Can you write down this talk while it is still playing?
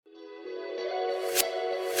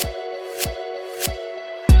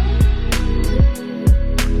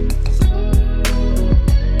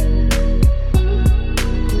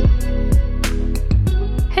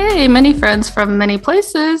Hey, many friends from many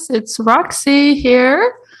places. It's Roxy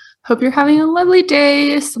here. Hope you're having a lovely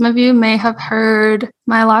day. Some of you may have heard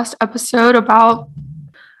my last episode about,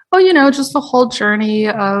 just the whole journey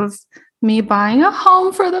of me buying a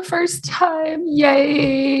home for the first time.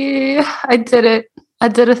 Yay! I did it. I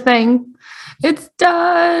did a thing. It's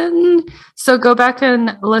done. So go back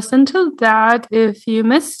and listen to that if you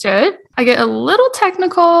missed it. I get a little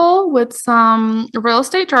technical with some real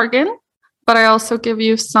estate jargon, but I also give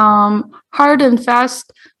you some hard and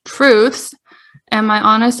fast truths and my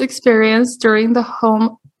honest experience during the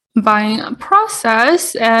home buying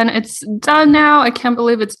process. And it's done now. I can't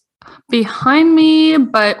believe it's behind me,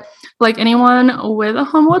 but like anyone with a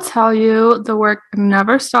home will tell you, the work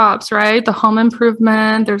never stops, right? The home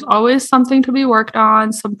improvement, there's always something to be worked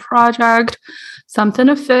on, some project, something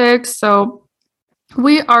to fix. So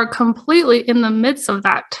we are completely in the midst of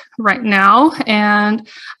that right now, and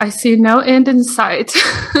I see no end in sight.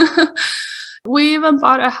 We even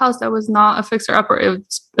bought a house that was not a fixer-upper. It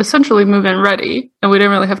was essentially move-in ready, and we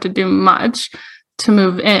didn't really have to do much to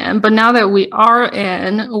move in. But now that we are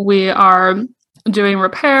in, we are doing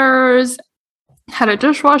repairs, had a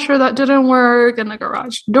dishwasher that didn't work, and the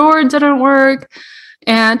garage door didn't work.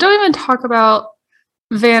 And don't even talk about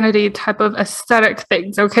vanity type of aesthetic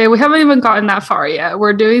things, okay? We haven't even gotten that far yet.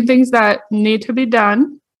 We're doing things that need to be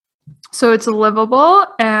done so it's livable.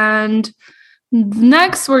 And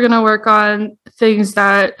next, we're going to work on things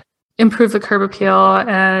that improve the curb appeal,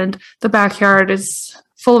 and the backyard is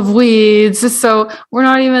full of weeds. So we're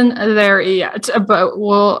not even there yet, but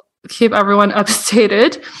we'll keep everyone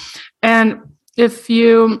updated. And if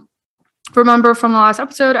you remember from the last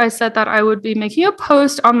episode, I said that I would be making a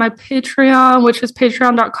post on my Patreon, which is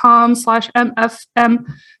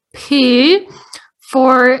patreon.com/MFMP,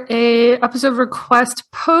 for a episode request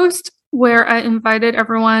post where I invited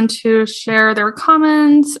everyone to share their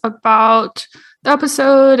comments about the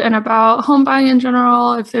episode and about home buying in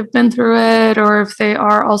general, if they've been through it, or if they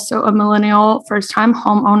are also a millennial first-time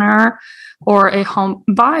homeowner or a home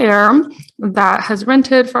buyer that has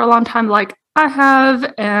rented for a long time like I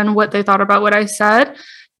have, and what they thought about what I said.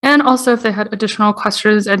 And also if they had additional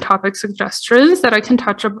questions and topic suggestions that I can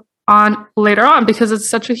touch on later on, because it's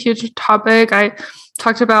such a huge topic. I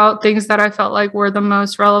talked about things that I felt like were the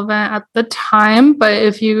most relevant at the time. But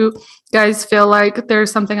if you guys feel like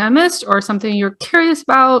there's something I missed or something you're curious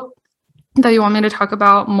about that you want me to talk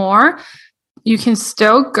about more, you can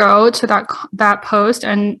still go to that post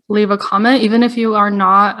and leave a comment, even if you are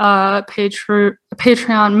not a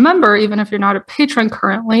Patreon member. Even if you're not a patron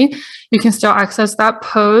currently, you can still access that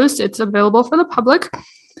post. It's available for the public.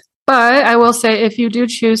 But I will say, if you do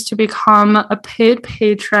choose to become a paid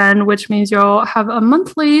patron, which means you'll have a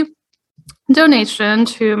monthly donation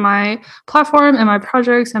to my platform and my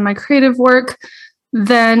projects and my creative work,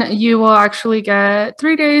 then you will actually get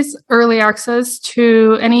 3 days early access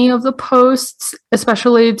to any of the posts,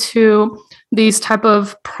 especially to these type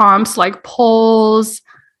of prompts like polls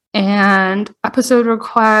and episode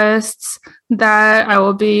requests that I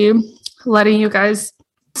will be letting you guys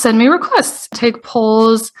send me requests, take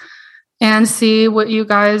polls, and see what you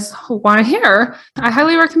guys want to hear. I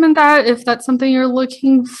highly recommend that if that's something you're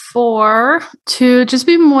looking for, to just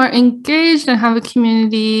be more engaged and have a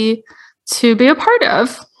community to be a part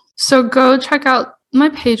of. So go check out my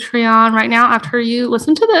Patreon right now after you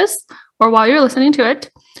listen to this, or while you're listening to it,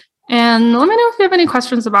 and let me know if you have any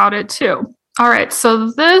questions about it too. All right,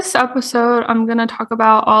 so this episode, I'm going to talk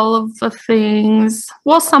about all of the things,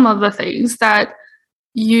 some of the things that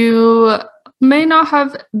you may not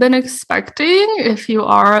have been expecting if you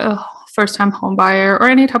are a first-time home buyer or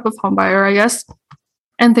any type of home buyer, I guess,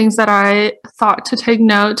 and things that I thought to take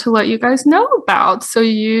note to let you guys know about, so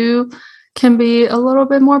you can be a little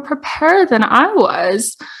bit more prepared than I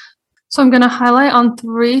was. So I'm going to highlight on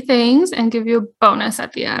 3 things and give you a bonus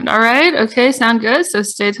at the end. All right. Okay. Sound good? So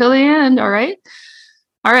stay till the end. All right.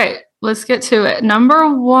 All right. Let's get to it. Number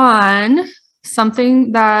 1,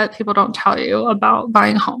 something that people don't tell you about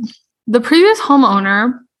buying a home. The previous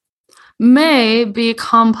homeowner may be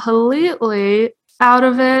completely out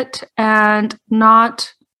of it and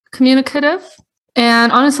not communicative.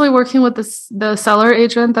 And honestly, working with the seller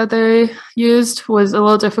agent that they used was a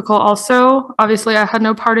little difficult also. Obviously, I had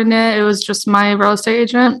no part in it. It was just my real estate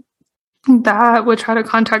agent that would try to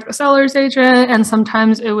contact the seller's agent. And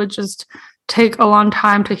sometimes it would just take a long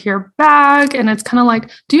time to hear back. And it's kind of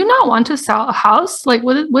like, do you not want to sell a house? Like,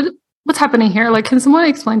 what's happening here? Like, can someone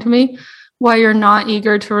explain to me why you're not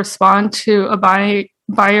eager to respond to a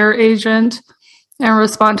buyer agent and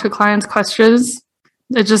respond to clients' questions?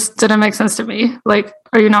 It just didn't make sense to me. Like,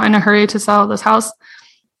 are you not in a hurry to sell this house?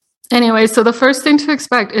 Anyway, so the first thing to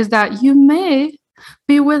expect is that you may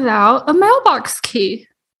be without a mailbox key.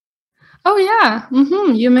 Oh, yeah.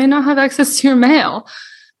 You may not have access to your mail.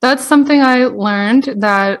 That's something I learned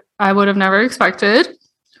that I would have never expected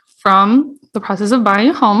from the process of buying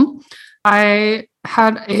a home. I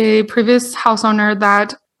had a previous house owner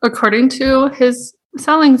that, according to his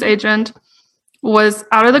sellings agent, was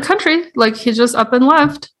out of the country. Like, he just up and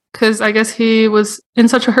left because I guess he was in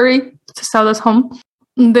such a hurry to sell this home.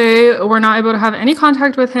 They were not able to have any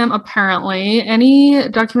contact with him, apparently. Any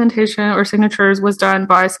documentation or signatures was done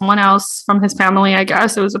by someone else from his family, I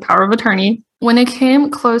guess. It was a power of attorney. When it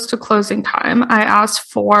came close to closing time, I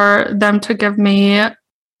asked for them to give me,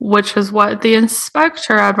 which is what the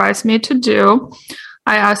inspector advised me to do.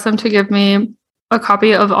 I asked them to give me a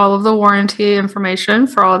copy of all of the warranty information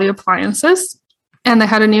for all the appliances. And they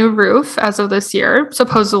had a new roof as of this year,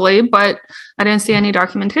 supposedly, but I didn't see any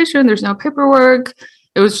documentation. There's no paperwork.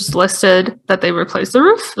 It was just listed that they replaced the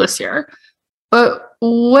roof this year. But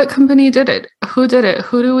what company did it? Who did it?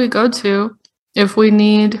 Who do we go to if we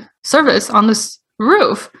need service on this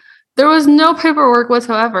roof? There was no paperwork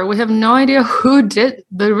whatsoever. We have no idea who did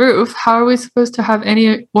the roof. How are we supposed to have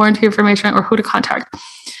any warranty information or who to contact?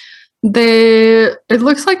 It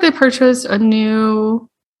looks like they purchased a new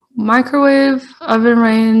microwave, oven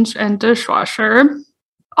range, and dishwasher.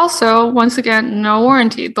 Also, once again, no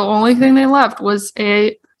warranty. The only thing they left was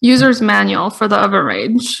a user's manual for the oven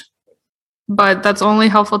range. But that's only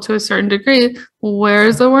helpful to a certain degree.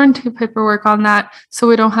 Where's the warranty paperwork on that? So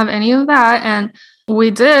we don't have any of that. And we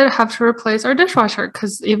did have to replace our dishwasher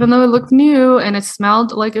because even though it looked new and it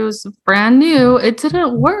smelled like it was brand new, it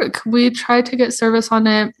didn't work. We tried to get service on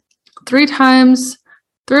it 3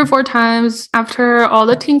 or 4 times. After all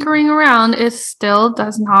the tinkering around, it still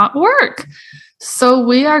does not work. So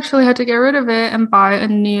we actually had to get rid of it and buy a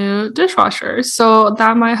new dishwasher. So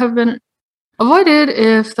that might have been avoided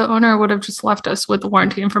if the owner would have just left us with the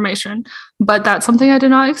warranty information. But that's something I did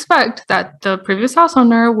not expect, that the previous house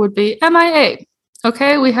owner would be MIA.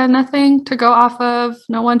 Okay, we had nothing to go off of,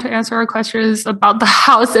 no one to answer our questions about the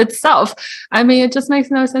house itself. I mean, it just makes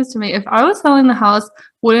no sense to me. If I was selling the house,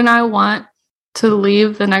 wouldn't I want to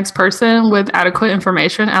leave the next person with adequate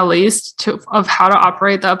information, at least, of how to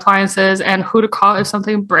operate the appliances and who to call if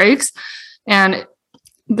something breaks, and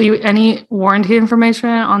any warranty information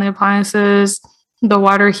on the appliances, the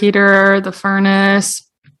water heater, the furnace,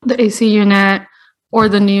 the AC unit, or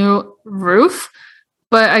the new roof?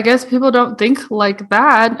 But I guess people don't think like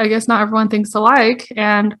that. I guess not everyone thinks alike.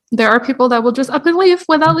 And there are people that will just up and leave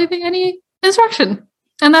without leaving any instruction.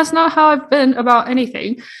 And that's not how I've been about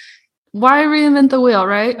anything. Why reinvent the wheel,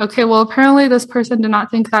 right? Okay, well, apparently this person did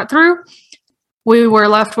not think that through. We were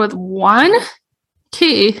left with one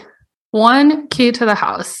key to the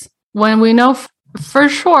house, when we know for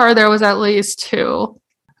sure there was at least 2,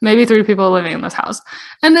 maybe 3 people living in this house.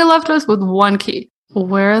 And they left us with 1 key.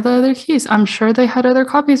 Where are the other keys? I'm sure they had other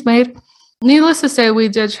copies made. Needless to say, we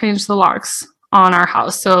did change the locks on our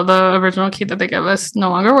house. So the original key that they gave us no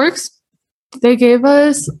longer works. They gave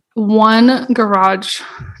us 1 garage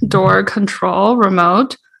door control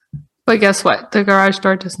remote, but guess what? The garage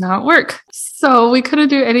door does not work. So we couldn't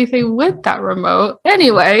do anything with that remote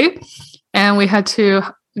anyway. And we had to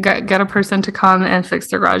get a person to come and fix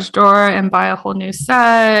the garage door and buy a whole new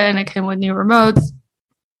set. And it came with new remotes.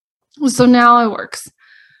 So now it works.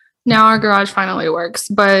 Now our garage finally works,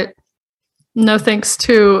 but no thanks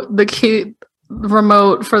to the key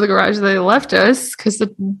remote for the garage they left us, because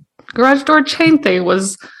the garage door chain thing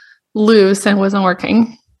was loose and wasn't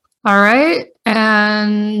working. All right.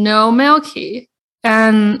 And no mail key.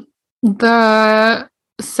 And the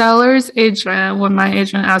seller's agent, when my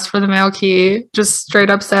agent asked for the mail key, just straight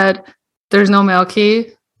up said, there's no mail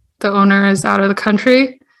key. The owner is out of the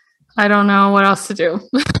country. I don't know what else to do.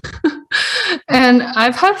 And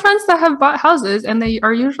I've had friends that have bought houses and they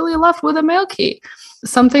are usually left with a mail key.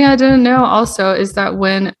 Something I didn't know also is that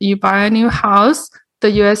when you buy a new house, the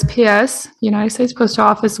USPS, United States Postal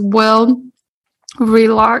Office, will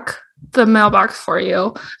relock the mailbox for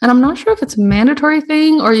you. And I'm not sure if it's a mandatory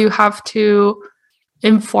thing or you have to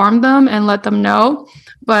inform them and let them know.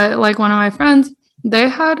 But like one of my friends, they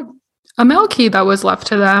had a mail key that was left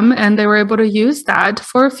to them and they were able to use that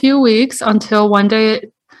for a few weeks until one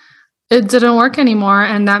day it didn't work anymore.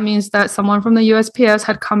 And that means that someone from the USPS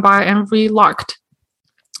had come by and relocked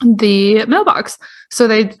the mailbox. So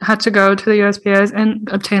they had to go to the USPS and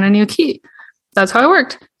obtain a new key. That's how it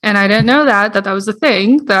worked. And I didn't know that was a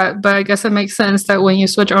thing, but I guess it makes sense that when you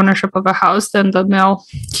switch ownership of a house, then the mail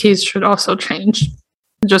keys should also change,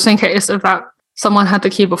 just in case if that someone had the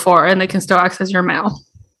key before and they can still access your mail.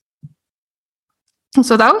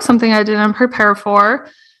 So that was something I didn't prepare for.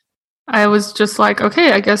 I was just like,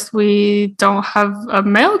 okay, I guess we don't have a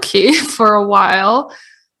mail key for a while,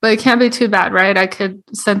 but it can't be too bad, right? I could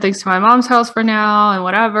send things to my mom's house for now and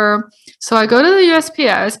whatever. So I go to the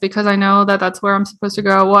USPS because I know that that's where I'm supposed to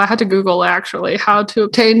go. Well, I had to Google actually how to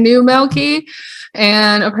obtain new mail key.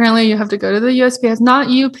 And apparently you have to go to the USPS, not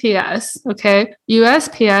UPS. Okay.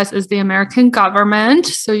 USPS is the American government.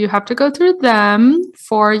 So you have to go through them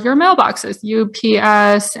for your mailboxes,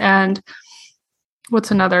 UPS and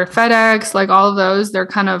what's another? FedEx, like all of those. They're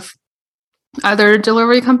kind of other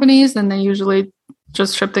delivery companies and they usually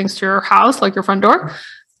just ship things to your house, like your front door.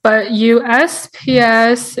 But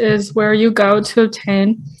USPS is where you go to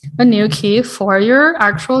obtain a new key for your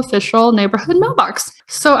actual official neighborhood mailbox.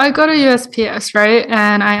 So I go to USPS, right?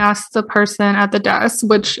 And I ask the person at the desk,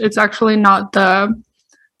 which it's actually not the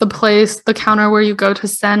place, the counter where you go to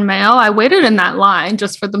send mail. I waited in that line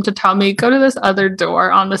just for them to tell me, go to this other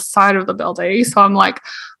door on the side of the building. So I'm like,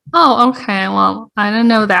 oh, okay. Well, I didn't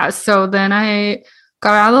know that. So then I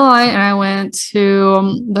got out of the line and I went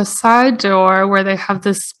to the side door where they have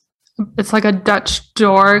this, it's like a Dutch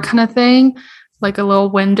door kind of thing, like a little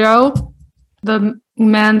window. The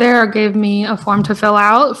man there gave me a form to fill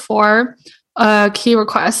out for a key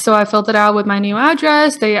request. So I filled it out with my new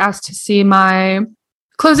address. They asked to see my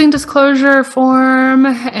closing disclosure form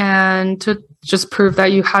and to just prove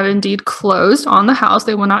that you have indeed closed on the house.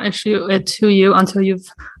 They will not issue it to you until you've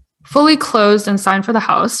fully closed and signed for the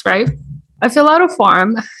house, right? I fill out a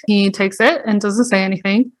form. He takes it and doesn't say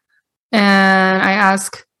anything. And I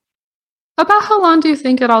ask, about how long do you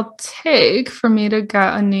think it'll take for me to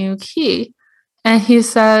get a new key? And he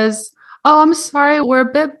says, oh, I'm sorry, we're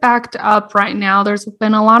a bit backed up right now. There's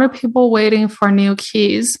been a lot of people waiting for new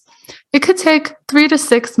keys. It could take 3 to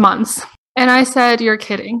 6 months. And I said, you're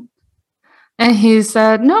kidding. And he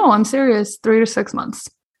said, no, I'm serious, 3 to 6 months.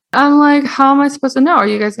 I'm like, how am I supposed to know? Are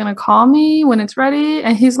you guys going to call me when it's ready?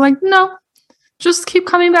 And he's like, no, just keep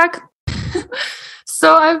coming back.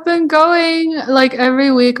 So I've been going like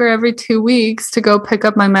every week or every 2 weeks to go pick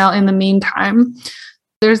up my mail in the meantime.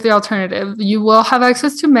 There's the alternative. You will have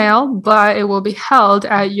access to mail, but it will be held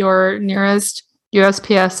at your nearest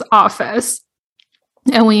USPS office.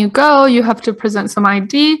 And when you go, you have to present some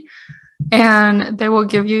ID and they will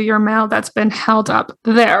give you your mail that's been held up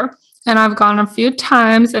there. And I've gone a few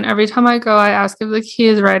times, and every time I go, I ask if the key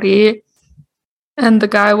is ready. And the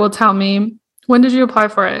guy will tell me, when did you apply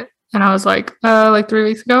for it? And I was like 3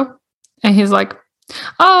 weeks ago. And he's like,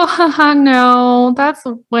 oh, haha, no, that's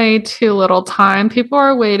way too little time. People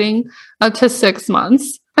are waiting up to 6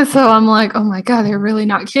 months. And so I'm like, oh my God, they're really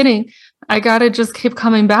not kidding. I got to just keep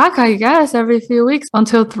coming back, I guess, every few weeks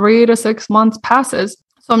until 3 to 6 months passes.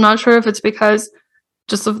 So I'm not sure if it's because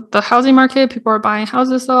just of the housing market, people are buying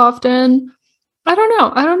houses so often. I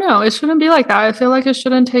don't know. It shouldn't be like that. I feel like it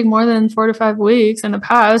shouldn't take more than 4 to 5 weeks in the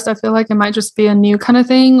past. I feel like it might just be a new kind of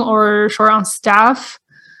thing or short on staff,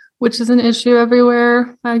 which is an issue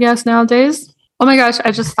everywhere, I guess, nowadays. Oh my gosh,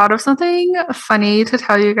 I just thought of something funny to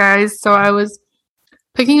tell you guys. So I was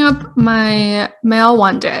picking up my mail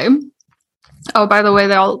one day. Oh, by the way,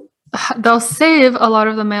 they'll save a lot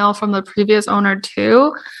of the mail from the previous owner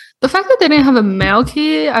too. The fact that they didn't have a mail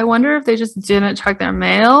key, I wonder if they just didn't check their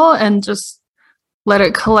mail and just let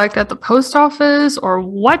it collect at the post office or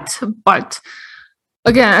what. But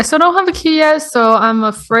again, I still don't have a key yet, so I'm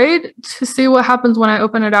afraid to see what happens when I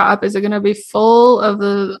open it up. Is it going to be full of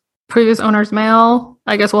the previous owner's mail?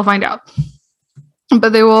 I guess we'll find out.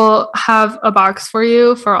 But they will have a box for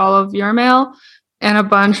you for all of your mail and a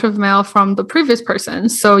bunch of mail from the previous person.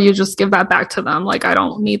 So you just give that back to them. Like, I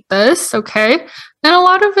don't need this. Okay. And a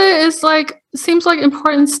lot of it is like, seems like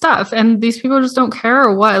important stuff. And these people just don't care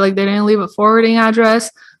or what? Like, they didn't leave a forwarding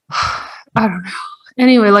address. I don't know.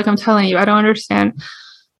 Anyway, like I'm telling you, I don't understand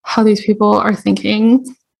how these people are thinking,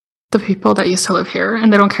 the people that used to live here,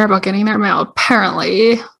 and they don't care about getting their mail,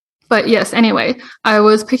 apparently. But yes, anyway, I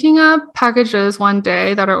was picking up packages one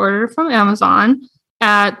day that are ordered from Amazon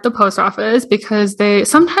at the post office because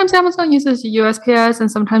sometimes Amazon uses USPS and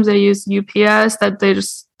sometimes they use UPS that they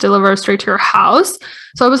just deliver straight to your house.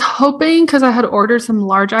 So I was hoping, because I had ordered some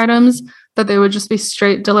large items, that they would just be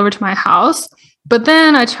straight delivered to my house. But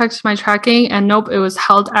then I checked my tracking and nope, it was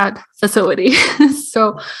held at facility.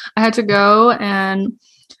 So I had to go and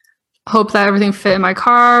hope that everything fit in my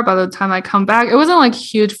car by the time I come back. It wasn't like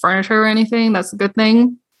huge furniture or anything. That's a good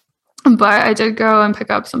thing. But I did go and pick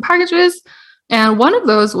up some packages. And one of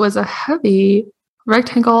those was a heavy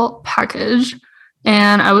rectangle package.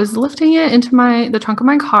 And I was lifting it into the trunk of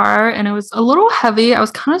my car, and it was a little heavy. I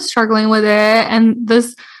was kind of struggling with it. And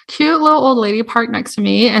this cute little old lady parked next to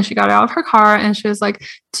me, and she got out of her car and she was like,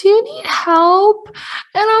 "Do you need help?" And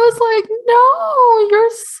I was like, "No,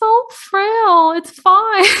 you're so frail. It's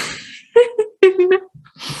fine."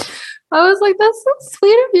 I was like, "That's so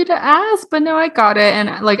sweet of you to ask," but no, I got it.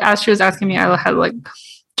 And like, as she was asking me, I had like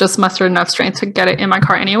just mustered enough strength to get it in my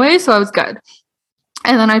car anyway, so I was good.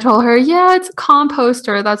 And then I told her, "Yeah, it's a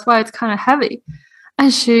composter. That's why it's kind of heavy."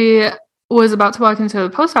 And she was about to walk into the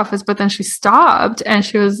post office, but then she stopped and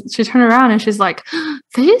she turned around and she's like,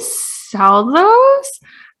 "They sell those?"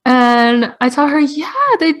 And I told her, "Yeah,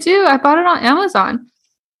 they do. I bought it on Amazon."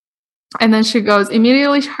 And then she goes,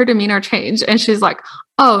 immediately her demeanor changed. And she's like,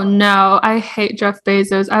 "Oh no, I hate Jeff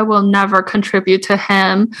Bezos. I will never contribute to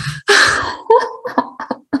him."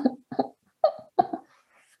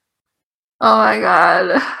 Oh my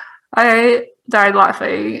God. I died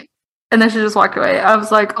laughing. And then she just walked away. I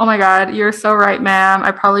was like, "Oh my God, you're so right, ma'am.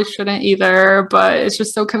 I probably shouldn't either, but it's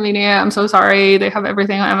just so convenient. I'm so sorry. They have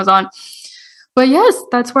everything on Amazon." But yes,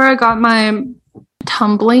 that's where I got my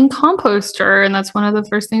tumbling composter. And that's one of the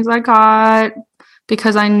first things I got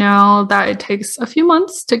because I know that it takes a few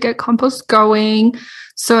months to get compost going.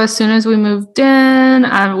 So as soon as we moved in,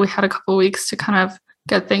 we had a couple weeks to kind of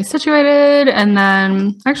get things situated. And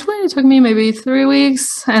then actually it took me maybe 3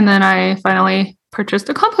 weeks. And then I finally purchased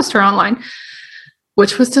a composter online,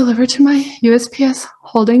 which was delivered to my USPS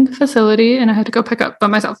holding facility. And I had to go pick up by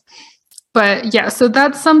myself. But yeah, so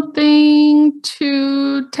that's something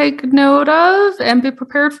to take note of and be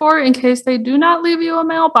prepared for in case they do not leave you a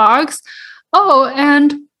mailbox. Oh,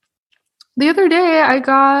 and the other day I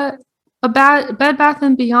got a Bed Bath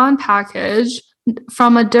 & Beyond package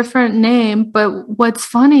from a different name. But what's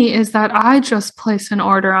funny is that I just placed an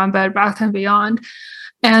order on Bed Bath & Beyond.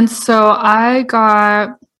 And so I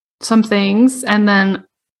got some things and then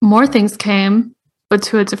more things came, but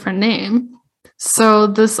to a different name. So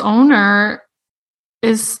this owner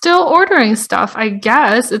is still ordering stuff. I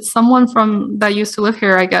guess it's someone from that used to live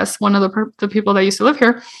here. I guess one of the people that used to live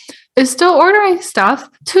here is still ordering stuff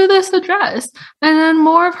to this address. And then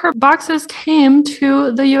more of her boxes came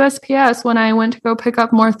to the USPS when I went to go pick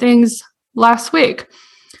up more things last week.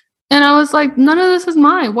 And I was like, none of this is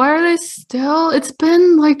mine. Why are they still? It's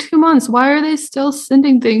been like 2 months. Why are they still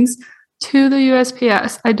sending things to the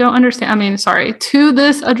USPS? I don't understand. I mean, sorry, to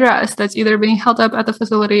this address that's either being held up at the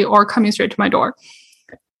facility or coming straight to my door.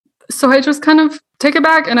 So I just kind of take it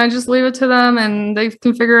back and I just leave it to them and they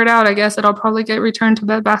can figure it out. I guess it'll probably get returned to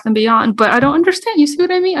Bed Bath & Beyond. But I don't understand. You see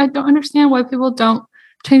what I mean? I don't understand why people don't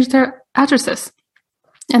change their addresses.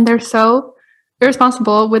 And they're so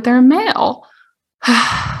irresponsible with their mail.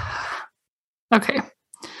 Okay.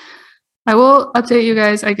 I will update you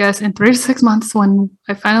guys, I guess, in 3 to 6 months when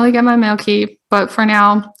I finally get my mail key. But for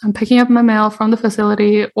now, I'm picking up my mail from the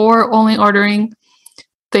facility or only ordering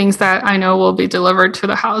things that I know will be delivered to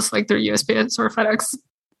the house, like through USPS or FedEx.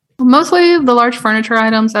 Mostly the large furniture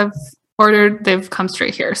items I've ordered, they've come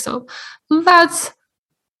straight here. So that's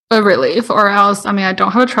a relief. Or else, I mean, I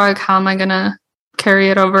don't have a truck. How am I going to carry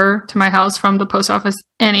it over to my house from the post office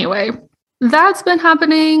anyway? That's been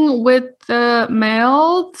happening with the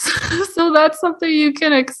mail. So that's something you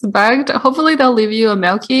can expect. Hopefully they'll leave you a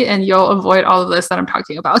mail key and you'll avoid all of this that I'm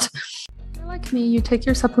talking about. If you're like me, you take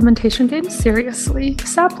your supplementation game seriously.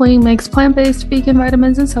 Sapling makes plant-based vegan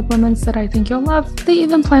vitamins and supplements that I think you'll love. They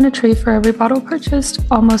even plant a tree for every bottle purchased.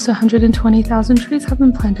 Almost 120,000 trees have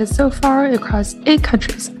been planted so far across 8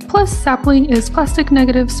 countries. Plus, Sapling is plastic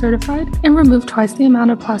negative certified and removed twice the amount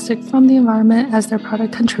of plastic from the environment as their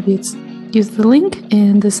product contributes. Use the link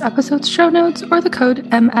in this episode's show notes or the code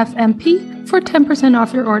MFMP for 10%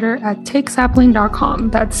 off your order at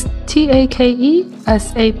takesapling.com. That's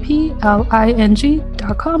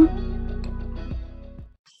TAKESAPLING.com.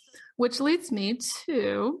 Which leads me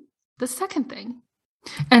to the second thing.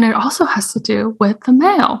 And it also has to do with the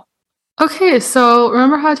mail. Okay, so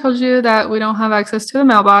remember how I told you that we don't have access to the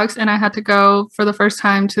mailbox and I had to go for the first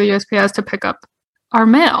time to the USPS to pick up our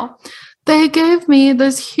mail? They gave me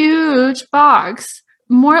this huge box.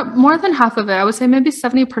 More than half of it, I would say maybe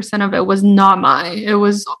 70% of it was not mine. It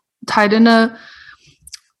was tied in a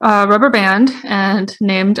rubber band and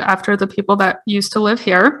named after the people that used to live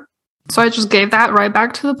here. So I just gave that right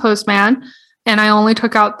back to the postman. And I only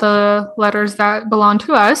took out the letters that belonged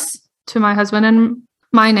to us, to my husband and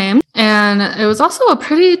my name. And it was also a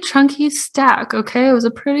pretty chunky stack, okay? It was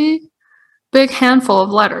a pretty big handful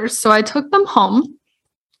of letters. So I took them home.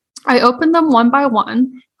 I opened them one by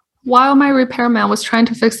one while my repairman was trying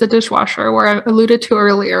to fix the dishwasher, where I alluded to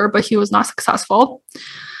earlier, but he was not successful.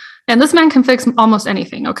 And this man can fix almost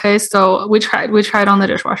anything, okay? So we tried on the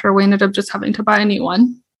dishwasher. We ended up just having to buy a new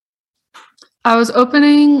one. I was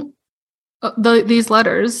opening these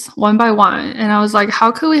letters one by one, and I was like,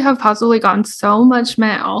 how could we have possibly gotten so much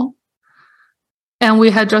mail? And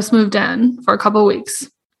we had just moved in for a couple of weeks.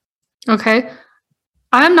 Okay.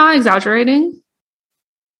 I'm not exaggerating,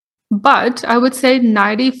 but I would say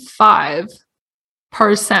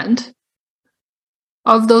 95%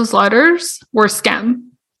 of those letters were scam.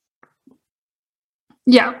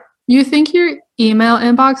 Yeah. You think your email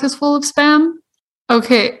inbox is full of spam?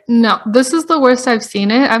 Okay, no, this is the worst I've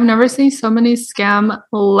seen it. I've never seen so many scam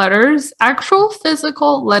letters, actual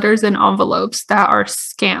physical letters and envelopes that are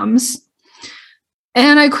scams.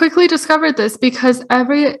 And I quickly discovered this because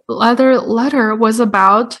every other letter was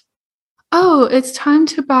about, oh, it's time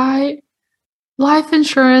to buy life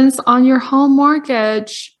insurance on your home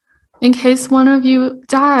mortgage in case one of you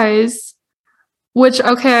dies. Which,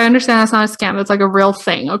 okay, I understand that's not a scam. It's like a real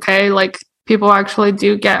thing, okay? Like people actually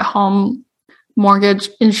do get home mortgage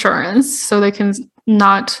insurance so they can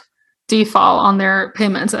not default on their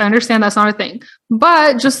payments. I understand that's not a thing,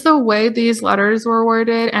 but just the way these letters were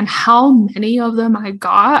worded and how many of them I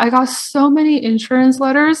got so many insurance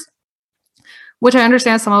letters, which I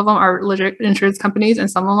understand some of them are legit insurance companies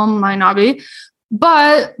and some of them might not be,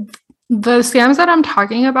 but the scams that I'm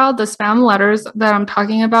talking about, the spam letters that I'm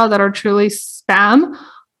talking about that are truly spam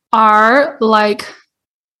are like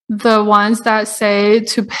the ones that say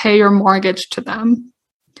to pay your mortgage to them.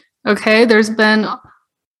 Okay, there's been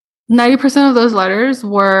 90% of those letters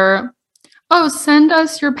were, oh, send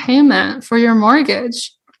us your payment for your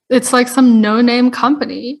mortgage. It's like some no-name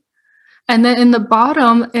company. And then in the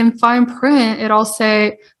bottom, in fine print, it'll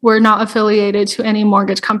say, we're not affiliated to any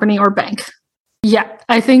mortgage company or bank. Yeah,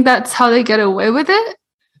 I think that's how they get away with it,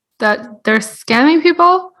 that they're scamming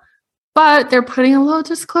people. But they're putting a little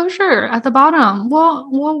disclosure at the bottom.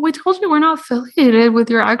 Well, we told you we're not affiliated with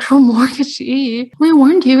your actual mortgagee. We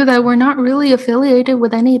warned you that we're not really affiliated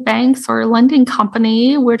with any banks or lending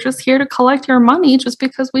company. We're just here to collect your money just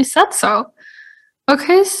because we said so.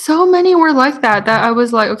 Okay, so many were like that I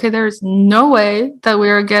was like, okay, there's no way that we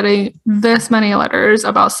are getting this many letters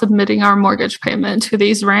about submitting our mortgage payment to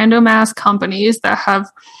these random ass companies that have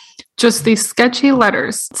just these sketchy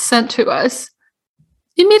letters sent to us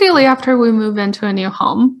immediately after we move into a new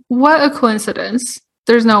home. What a coincidence.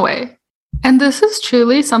 There's no way. And this is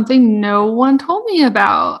truly something no one told me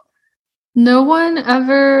about. No one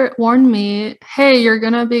ever warned me, hey, you're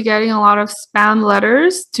going to be getting a lot of spam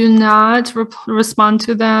letters. Do not respond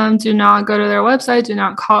to them. Do not go to their website. Do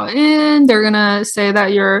not call in. They're going to say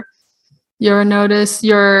that your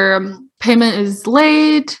payment is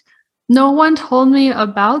late. No one told me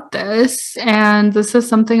about this, and this is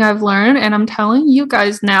something I've learned, and I'm telling you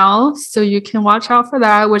guys now, so you can watch out for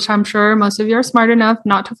that, which I'm sure most of you are smart enough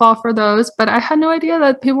not to fall for those, but I had no idea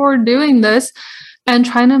that people were doing this and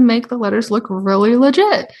trying to make the letters look really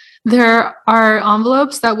legit. There are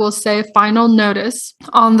envelopes that will say final notice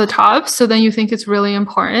on the top, so then you think it's really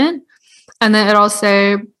important, and then it'll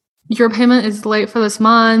say, your payment is late for this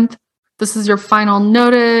month. This is your final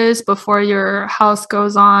notice before your house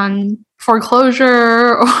goes on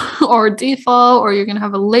foreclosure or default, or you're going to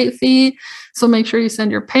have a late fee. So make sure you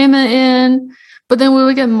send your payment in. But then we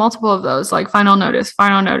would get multiple of those, like final notice,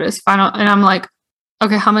 final notice, final. And I'm like,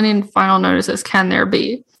 okay, how many final notices can there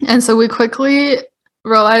be? And so we quickly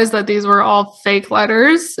realized that these were all fake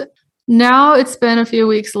letters. Now it's been a few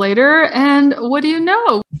weeks later, and what do you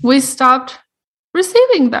know? We stopped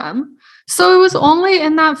receiving them. So it was only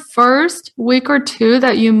in that first week or two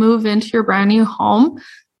that you move into your brand new home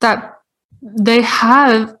that they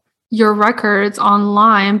have your records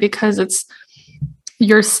online, because it's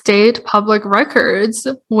your state public records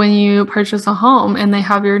when you purchase a home, and they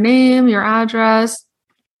have your name, your address.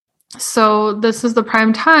 So this is the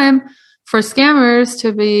prime time for scammers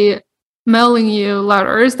to be mailing you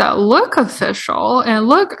letters that look official and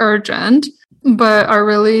look urgent, but are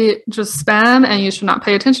really just spam, and you should not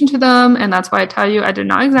pay attention to them. And that's why I tell you, I did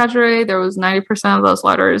not exaggerate. There was 90% of those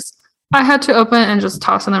letters I had to open and just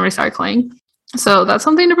toss in the recycling. So that's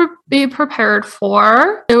something to be prepared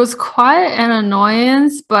for. It was quite an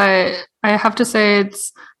annoyance, but I have to say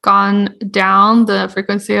it's gone down, the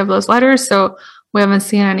frequency of those letters. So we haven't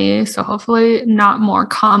seen any. So hopefully not more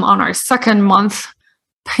come on our second month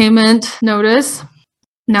payment notice.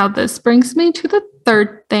 Now this brings me to the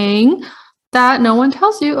third thing that no one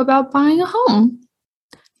tells you about buying a home.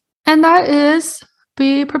 And that is,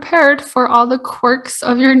 be prepared for all the quirks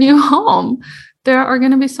of your new home. There are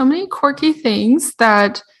going to be so many quirky things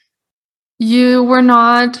that you were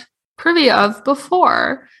not privy of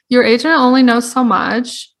before. Your agent only knows so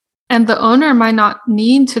much, And the owner might not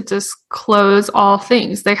need to disclose all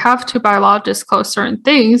things. They have to, by law, disclose certain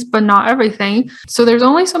things, but not everything. So there's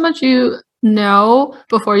only so much you know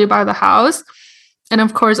before you buy the house. And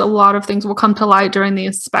of course, a lot of things will come to light during the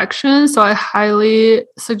inspection. So I highly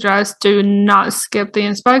suggest do not skip the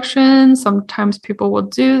inspection. Sometimes people will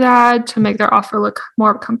do that to make their offer look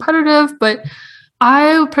more competitive, but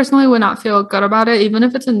I personally would not feel good about it. Even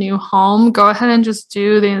if it's a new home, go ahead and just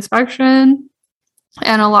do the inspection,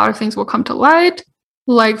 and a lot of things will come to light.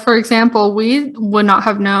 Like, for example, we would not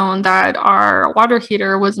have known that our water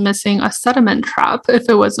heater was missing a sediment trap if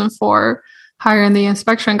it wasn't for hiring the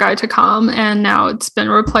inspection guy to come, and now it's been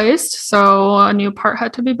replaced. So a new part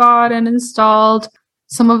had to be bought and installed.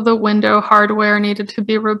 Some of the window hardware needed to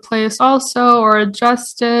be replaced also, or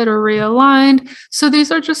adjusted or realigned. So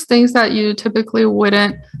these are just things that you typically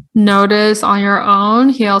wouldn't notice on your own.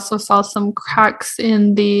 He also saw some cracks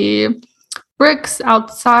in the bricks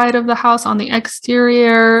outside of the house on the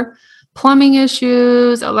exterior, plumbing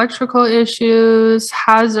issues, electrical issues,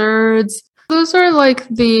 hazards. Those are like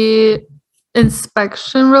the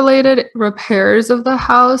inspection related repairs of the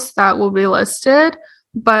house that will be listed.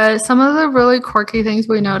 But some of the really quirky things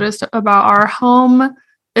we noticed about our home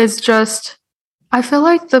is just, I feel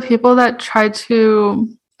like the people that try to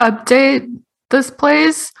update this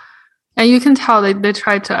place, and you can tell they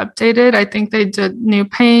tried to update it. I think they did new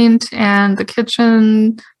paint, and the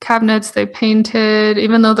kitchen cabinets they painted,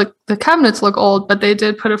 even though the cabinets look old, but they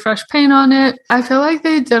did put a fresh paint on it. I feel like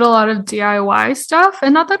they did a lot of DIY stuff,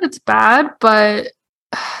 and not that it's bad, but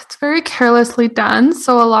it's very carelessly done.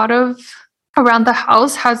 So a lot of around the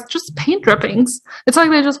house has just paint drippings. It's like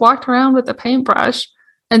they just walked around with a paintbrush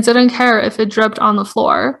and didn't care if it dripped on the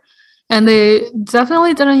floor. And they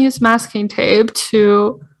definitely didn't use masking tape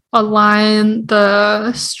to align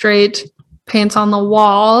the straight paints on the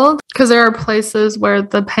wall, because there are places where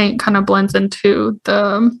the paint kind of blends into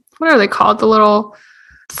the, what are they called? The little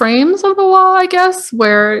frames of the wall, I guess,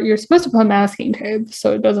 where you're supposed to put masking tape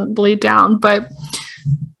so it doesn't bleed down.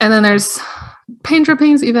 And then there's paint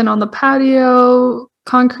drippings even on the patio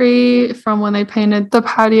concrete from when they painted the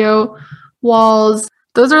patio walls.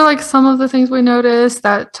 Those are like some of the things we noticed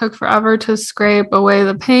that took forever to scrape away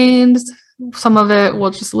the paint. Some of it will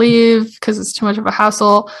just leave because it's too much of a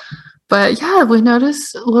hassle. But yeah, we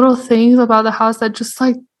noticed little things about the house that just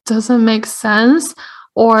like doesn't make sense,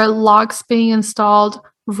 or locks being installed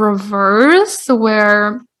reverse,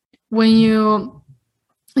 where when you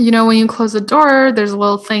close the door, there's a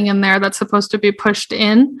little thing in there that's supposed to be pushed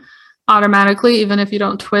in automatically, even if you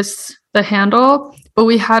don't twist the handle. But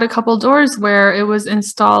we had a couple doors where it was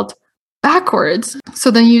installed backwards. So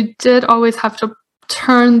then you did always have to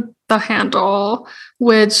turn the handle,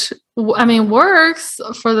 which, I mean, works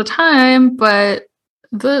for the time, but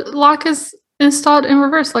the lock is installed in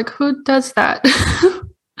reverse. Like, who does that?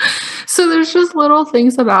 So there's just little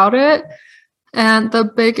things about it. And the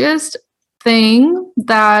biggest thing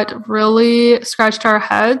that really scratched our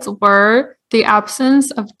heads were the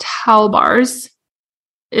absence of towel bars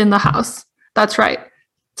in the house. That's right.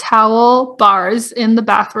 Towel bars in the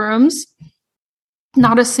bathrooms.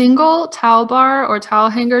 Not a single towel bar or towel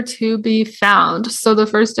hanger to be found. So the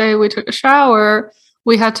first day we took a shower,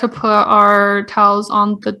 we had to put our towels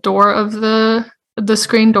on the door of the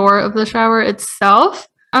screen door of the shower itself.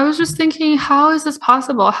 I was just thinking, how is this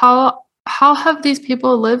possible? How have these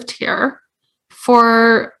people lived here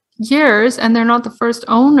for years and they're not the first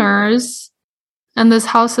owners? And this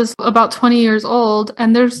house is about 20 years old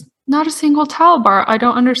and there's not a single towel bar. I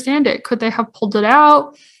don't understand it. Could they have pulled it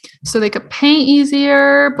out so they could paint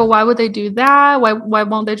easier? But why would they do that? Why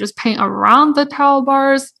won't they just paint around the towel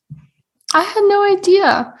bars? I had no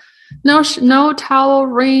idea. No towel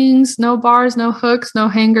rings, no bars, no hooks, no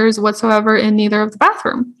hangers whatsoever in neither of the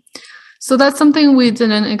bathroom. So that's something we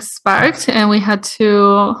didn't expect, and we had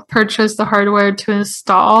to purchase the hardware to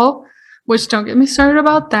install, which don't get me started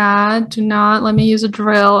about that. Do not let me use a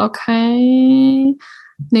drill, okay?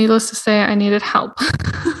 Needless to say, I needed help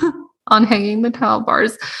on hanging the towel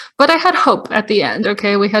bars, but I had hope at the end,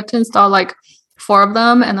 okay? We had to install like 4 of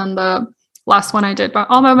them, and then the last one I did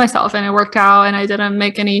all by myself, and it worked out, and I didn't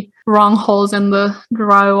make any wrong holes in the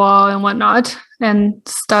drywall and whatnot. And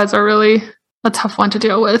studs are really a tough one to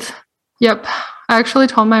deal with. Yep. I actually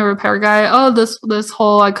told my repair guy, oh, this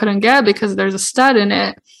hole I couldn't get because there's a stud in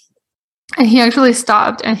it. And he actually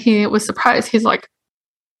stopped and he was surprised. He's like,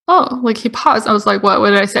 oh, like he paused. I was like, what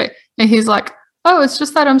did I say? And he's like, oh, it's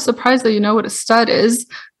just that I'm surprised that you know what a stud is.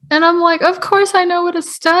 And I'm like, of course I know what a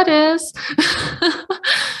stud is.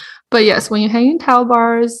 But yes, when you're hanging towel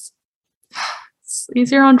bars, it's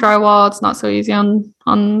easier on drywall. It's not so easy on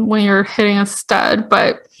when you're hitting a stud.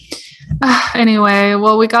 But Anyway,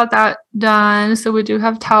 well, we got that done. So we do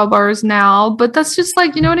have towel bars now, but that's just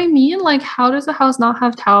like, you know what I mean? Like, how does a house not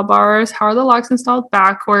have towel bars? How are the locks installed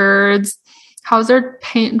backwards? How's there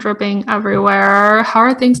paint dripping everywhere? How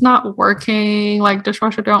are things not working? Like,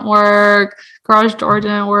 dishwasher don't work, garage door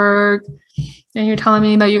didn't work. And you're telling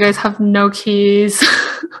me that you guys have no keys.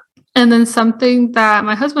 And then something that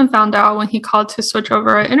my husband found out when he called to switch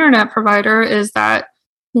over an internet provider is that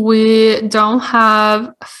we don't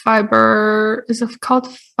have fiber. Is it called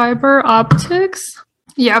fiber optics?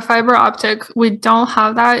 Yeah, fiber optic. We don't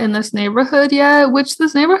have that in this neighborhood yet, which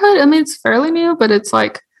this neighborhood, I mean, it's fairly new, but it's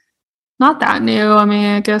like not that new. I mean,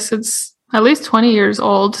 I guess it's at least 20 years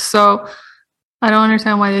old. So I don't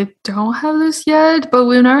understand why they don't have this yet, but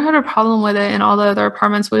we've never had a problem with it in all the other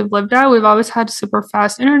apartments we've lived at. We've always had super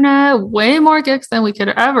fast internet, way more gigs than we could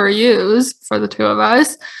ever use for the two of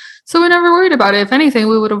us. So we never worried about it. If anything,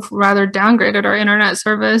 we would have rather downgraded our internet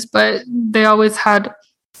service, but they always had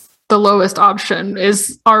the lowest option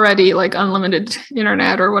is already like unlimited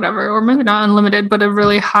internet or whatever, or maybe not unlimited, but a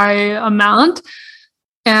really high amount.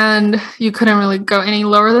 And you couldn't really go any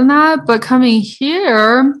lower than that. But coming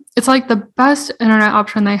here, it's like the best internet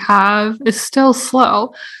option they have is still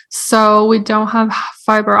slow. So we don't have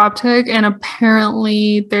fiber optic, and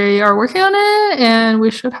apparently they are working on it, and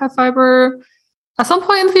we should have fiber at some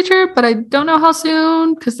point in the future, but I don't know how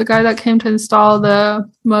soon because the guy that came to install the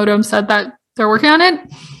modem said that they're working on it.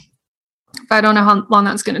 But I don't know how long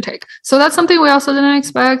that's going to take. So that's something we also didn't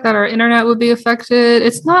expect, that our internet would be affected.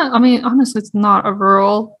 It's not, I mean, honestly, it's not a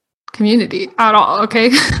rural community at all, okay?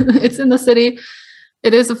 It's in the city.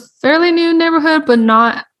 It is a fairly new neighborhood, but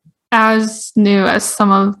not as new as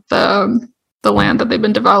some of the land that they've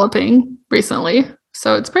been developing recently.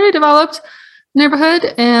 So it's pretty developed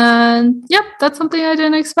neighborhood. And yep, that's something I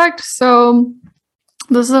didn't expect. So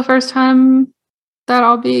this is the first time that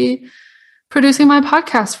I'll be producing my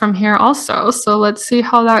podcast from here also. So let's see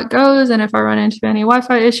how that goes and if I run into any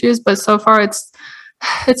Wi-Fi issues. But so far it's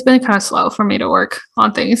been kind of slow for me to work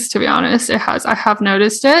on things, to be honest. I have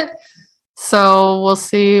noticed it. So we'll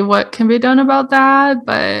see what can be done about that.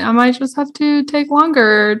 But I might just have to take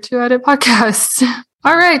longer to edit podcasts.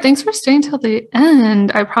 All right. Thanks for staying till the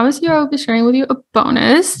end. I promise you I will be sharing with you a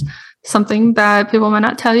bonus, something that people might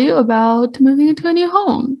not tell you about moving into a new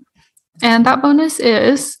home. And that bonus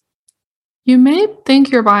is, you may think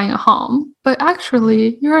you're buying a home, but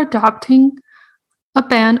actually you're adopting a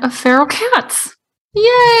band of feral cats.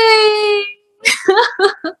 Yay!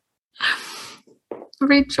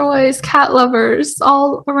 Rejoice, cat lovers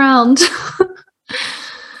all around.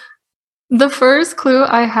 The first clue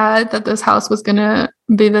I had that this house was going to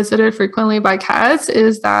be visited frequently by cats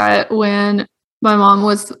is that when my mom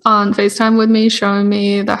was on FaceTime with me showing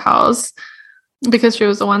me the house, because she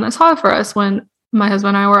was the one that saw it for us when my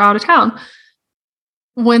husband and I were out of town.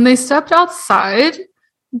 When they stepped outside,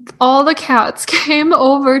 all the cats came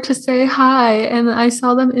over to say hi, and I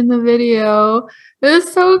saw them in the video. It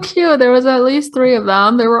was so cute. There was at least 3 of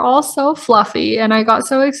them. They were all so fluffy, and I got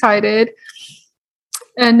so excited.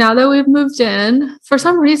 And now that we've moved in, for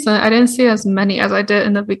some reason, I didn't see as many as I did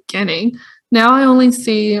in the beginning. Now I only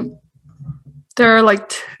see, there are like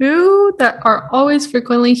 2 that are always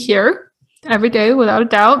frequently here every day, without a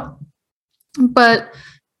doubt. But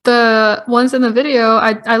the ones in the video,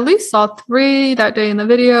 I at least saw 3 that day in the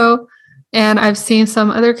video. And I've seen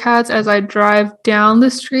some other cats as I drive down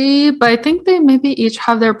the street, but I think they maybe each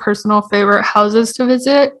have their personal favorite houses to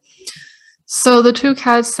visit. So the 2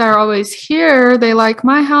 cats that are always here, they like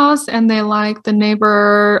my house and they like the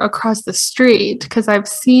neighbor across the street because I've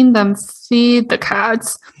seen them feed the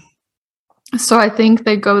cats. So I think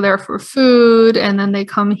they go there for food and then they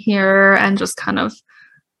come here and just kind of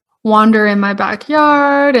wander in my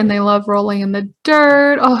backyard, and they love rolling in the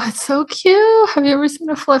dirt. Oh, it's so cute. Have you ever seen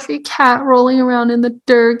a fluffy cat rolling around in the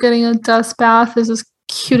dirt, getting a dust bath? This is the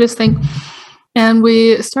cutest thing. And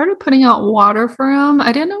we started putting out water for him.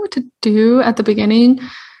 I didn't know what to do at the beginning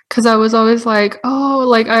because I was always like, oh,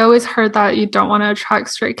 like I always heard that you don't want to attract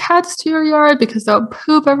stray cats to your yard because they'll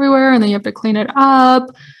poop everywhere and then you have to clean it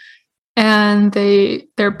up. And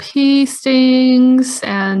their pee stings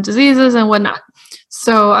and diseases and whatnot.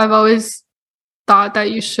 So I've always thought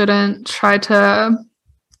that you shouldn't try to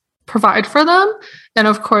provide for them. And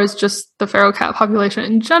of course, just the feral cat population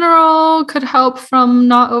in general could help from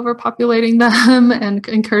not overpopulating them and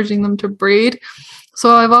encouraging them to breed.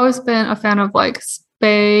 So I've always been a fan of like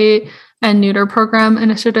spay and neuter program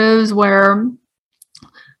initiatives where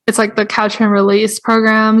it's like the catch and release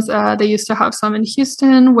programs. They used to have some in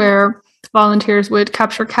Houston where volunteers would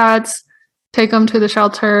capture cats, take them to the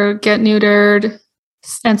shelter, get neutered,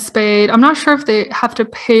 and spayed. I'm not sure if they have to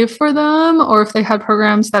pay for them or if they had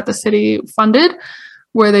programs that the city funded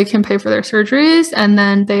where they can pay for their surgeries, and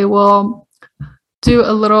then they will do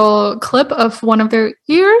a little clip of one of their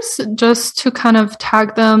ears just to kind of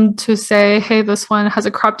tag them to say, hey, this one has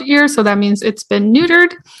a cropped ear, so that means it's been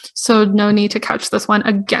neutered, so no need to catch this one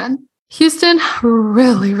again. Houston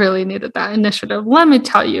really, really needed that initiative. Let me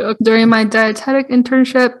tell you, during my dietetic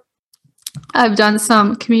internship, I've done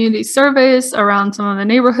some community surveys around some of the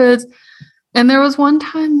neighborhoods, and there was one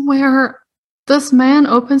time where this man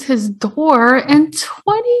opens his door and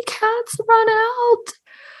 20 cats run out.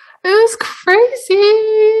 It was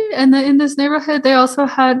crazy. And in this neighborhood, they also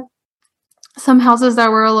had some houses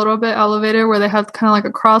that were a little bit elevated where they had kind of like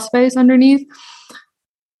a crawl space underneath.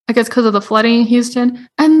 I guess because of the flooding in Houston.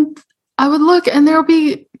 And I would look and there would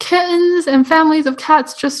be kittens and families of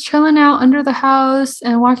cats just chilling out under the house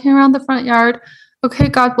and walking around the front yard. Okay,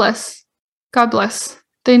 God bless. God bless.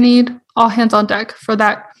 They need all hands on deck for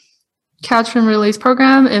that catch and release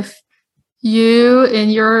program. If you in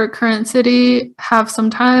your current city have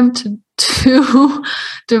some time to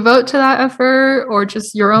devote to that effort, or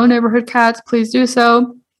just your own neighborhood cats, please do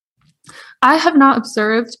so. I have not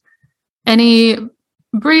observed any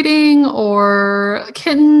breeding or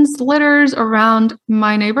kittens, litters around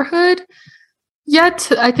my neighborhood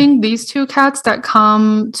yet. I think these two cats that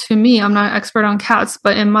come to me, I'm not an expert on cats,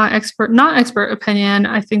 but in my not expert opinion,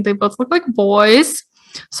 I think they both look like boys.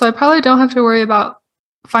 So I probably don't have to worry about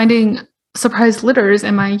finding surprise litters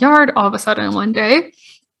in my yard all of a sudden one day.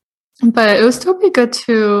 But it would still be good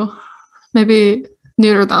to maybe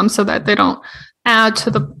neuter them so that they don't add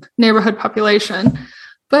to the neighborhood population.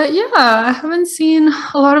 But yeah, I haven't seen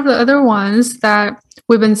a lot of the other ones that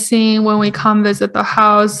we've been seeing when we come visit the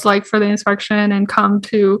house, like for the inspection and come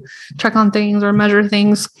to check on things or measure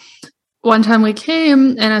things. One time we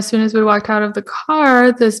came, and as soon as we walked out of the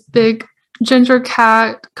car, this big ginger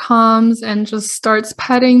cat comes and just starts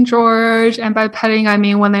petting George. And by petting, I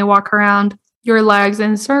mean when they walk around your legs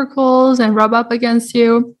in circles and rub up against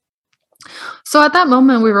you. So at that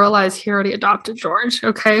moment, we realized he already adopted George.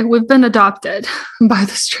 Okay, we've been adopted by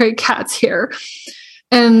the stray cats here.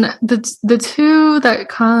 And the two that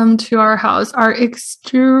come to our house are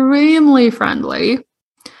extremely friendly.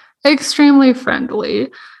 Extremely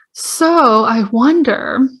friendly. So I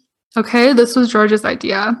wonder, okay, this was George's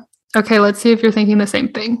idea. Okay, let's see if you're thinking the same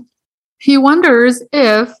thing. He wonders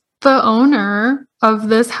if the owner of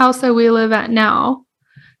this house that we live at now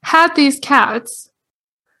had these cats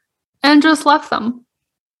and just left them.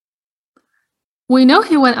 We know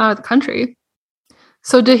he went out of the country.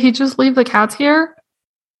 So did he just leave the cats here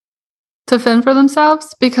to fend for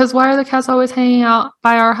themselves? Because why are the cats always hanging out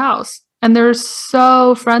by our house? And they're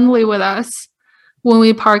so friendly with us. When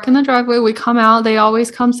we park in the driveway, we come out, they always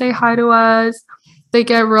come say hi to us. They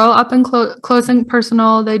get real up and close and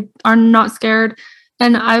personal. They are not scared.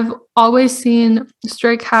 And I've always seen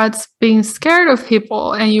stray cats being scared of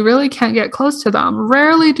people, and you really can't get close to them.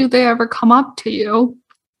 Rarely do they ever come up to you.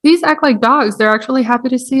 These act like dogs. They're actually happy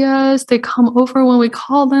to see us. They come over when we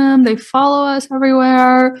call them. They follow us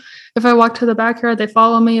everywhere. If I walk to the backyard, they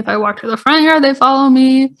follow me. If I walk to the front yard, they follow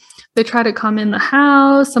me. They try to come in the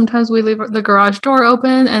house. Sometimes we leave the garage door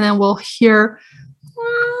open, and then we'll hear,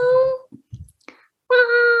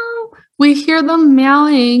 we hear them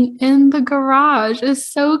meowing in the garage. It's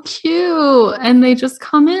so cute. And they just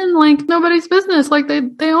come in like nobody's business, like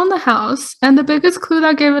they own the house. And the biggest clue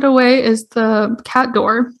that gave it away is the cat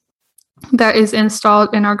door that is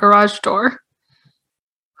installed in our garage door.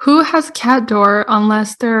 Who has a cat door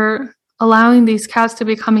unless they're allowing these cats to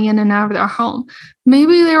be coming in and out of their home?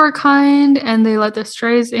 Maybe they were kind and they let the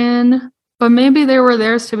strays in, but maybe they were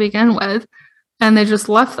theirs to begin with and they just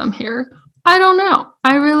left them here. I don't know.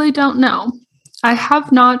 I really don't know. I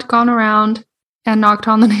have not gone around and knocked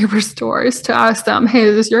on the neighbors' doors to ask them, hey,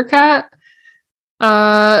 is this your cat?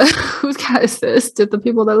 Whose cat is this? Did the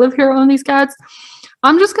people that live here own these cats?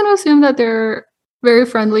 I'm just going to assume that they're very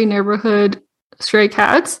friendly neighborhood stray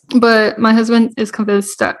cats, but my husband is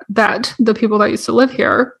convinced that the people that used to live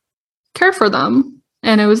here care for them,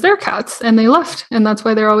 and it was their cats, and they left, and that's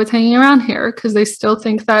why they're always hanging around here, because they still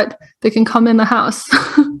think that they can come in the house.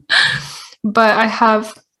 But I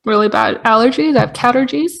have really bad allergies. I have cat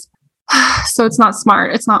allergies. So it's not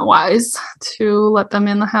smart. It's not wise to let them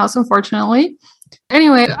in the house, unfortunately.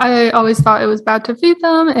 Anyway, I always thought it was bad to feed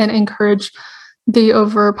them and encourage the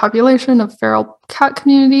overpopulation of feral cat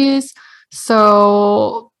communities.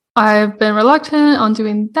 So I've been reluctant on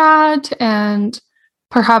doing that and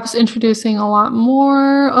perhaps introducing a lot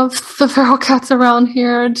more of the feral cats around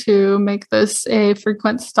here to make this a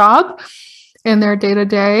frequent stop in their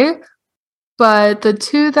day-to-day. But the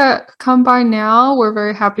two that come by now, we're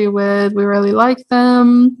very happy with. We really like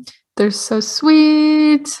them. They're so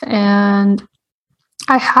sweet. And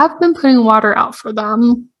I have been putting water out for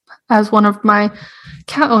them, as one of my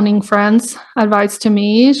cat owning friends advised to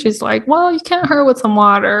me. She's like, well, you can't hurt with some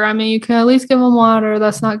water. I mean, you can at least give them water.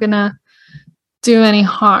 That's not going to do any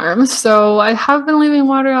harm. So I have been leaving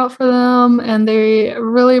water out for them, and they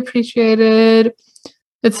really appreciate it.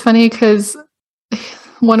 It's funny because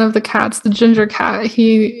one of the cats, the ginger cat,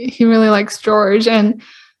 he really likes George, and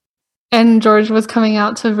George was coming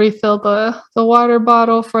out to refill the water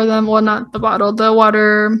bottle for them. Well, not the bottle, the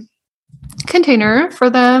water container for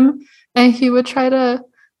them. And he would try to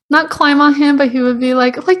not climb on him, but he would be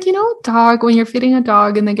like, a dog, when you're feeding a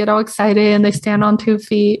dog and they get all excited and they stand on 2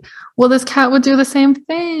 feet. Well, this cat would do the same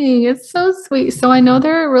thing. It's so sweet. So I know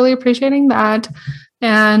they're really appreciating that.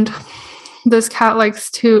 And this cat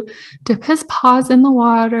likes to dip his paws in the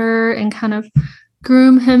water and kind of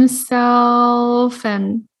groom himself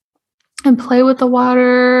and play with the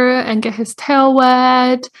water and get his tail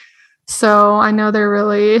wet. So I know they're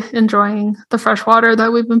really enjoying the fresh water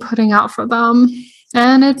that we've been putting out for them.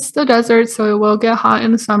 And it's the desert, so it will get hot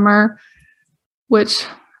in the summer, which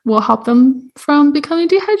will help them from becoming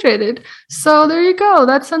dehydrated. So there you go.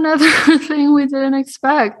 That's another thing we didn't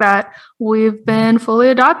expect, that we've been fully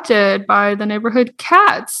adopted by the neighborhood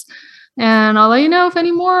cats. And I'll let you know if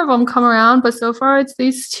any more of them come around. But so far, it's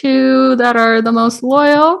these two that are the most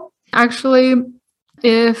loyal. Actually,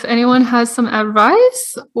 if anyone has some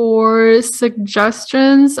advice or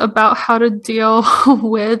suggestions about how to deal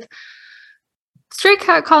with stray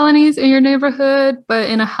cat colonies in your neighborhood, but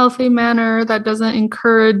in a healthy manner that doesn't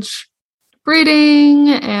encourage breeding,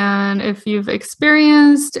 and if you've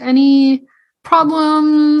experienced any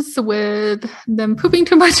problems with them pooping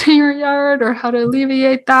too much in your yard, or how to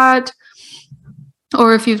alleviate that,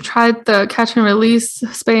 or if you've tried the catch and release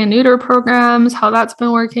spay and neuter programs, how that's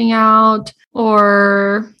been working out,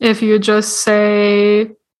 or if you just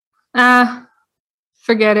say,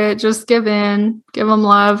 forget it, just give in, give them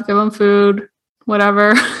love, give them food,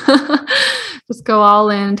 whatever. Just go all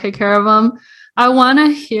in and take care of them. I want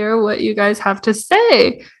to hear what you guys have to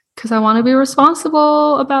say, because I want to be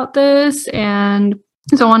responsible about this and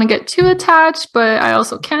don't want to get too attached, but I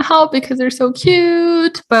also can't help because they're so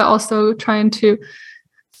cute, but also trying to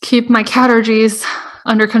keep my cattergies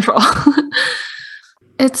under control.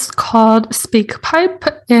 It's called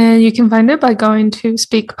SpeakPipe, and you can find it by going to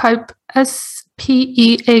SpeakPipe,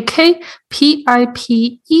 SpeakPipe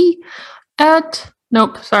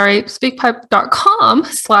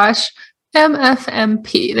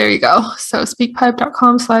speakpipe.com/MFMP. There you go. So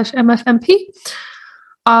speakpipe.com/MFMP.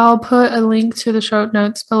 I'll put a link to the show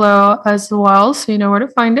notes below as well, so you know where to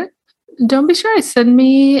find it. Don't be shy. Send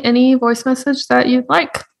me any voice message that you'd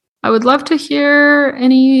like. I would love to hear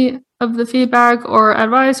any of the feedback or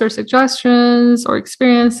advice or suggestions or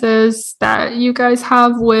experiences that you guys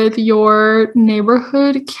have with your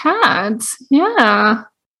neighborhood cats. Yeah,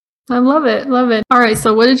 I love it. Love it. All right.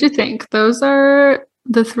 So what did you think? Those are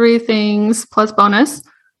the 3 things plus bonus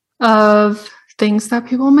of things that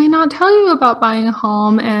people may not tell you about buying a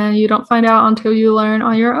home, and you don't find out until you learn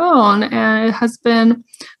on your own. And it has been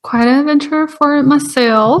quite an adventure for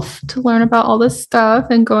myself to learn about all this stuff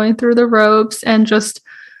and going through the ropes and just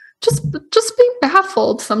being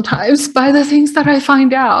baffled sometimes by the things that I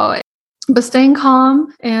find out, but staying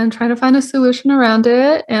calm and trying to find a solution around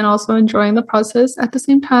it, and also enjoying the process at the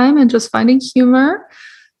same time, and just finding humor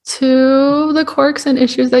to the quirks and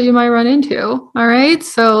issues that you might run into. All right.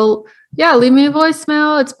 So yeah, leave me a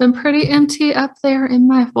voicemail. It's been pretty empty up there in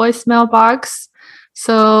my voicemail box.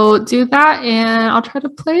 So do that, and I'll try to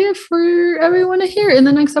play it for everyone to hear in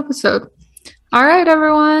the next episode. All right,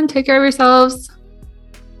 everyone. Take care of yourselves.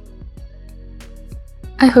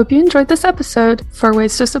 I hope you enjoyed this episode. For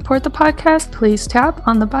ways to support the podcast, please tap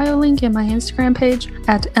on the bio link in my Instagram page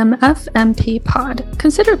at MFMPpod.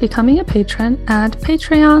 Consider becoming a patron at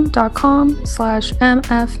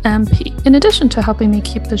patreon.com/MFMP. In addition to helping me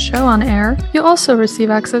keep the show on air, you'll also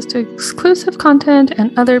receive access to exclusive content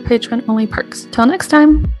and other patron-only perks. Till next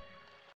time.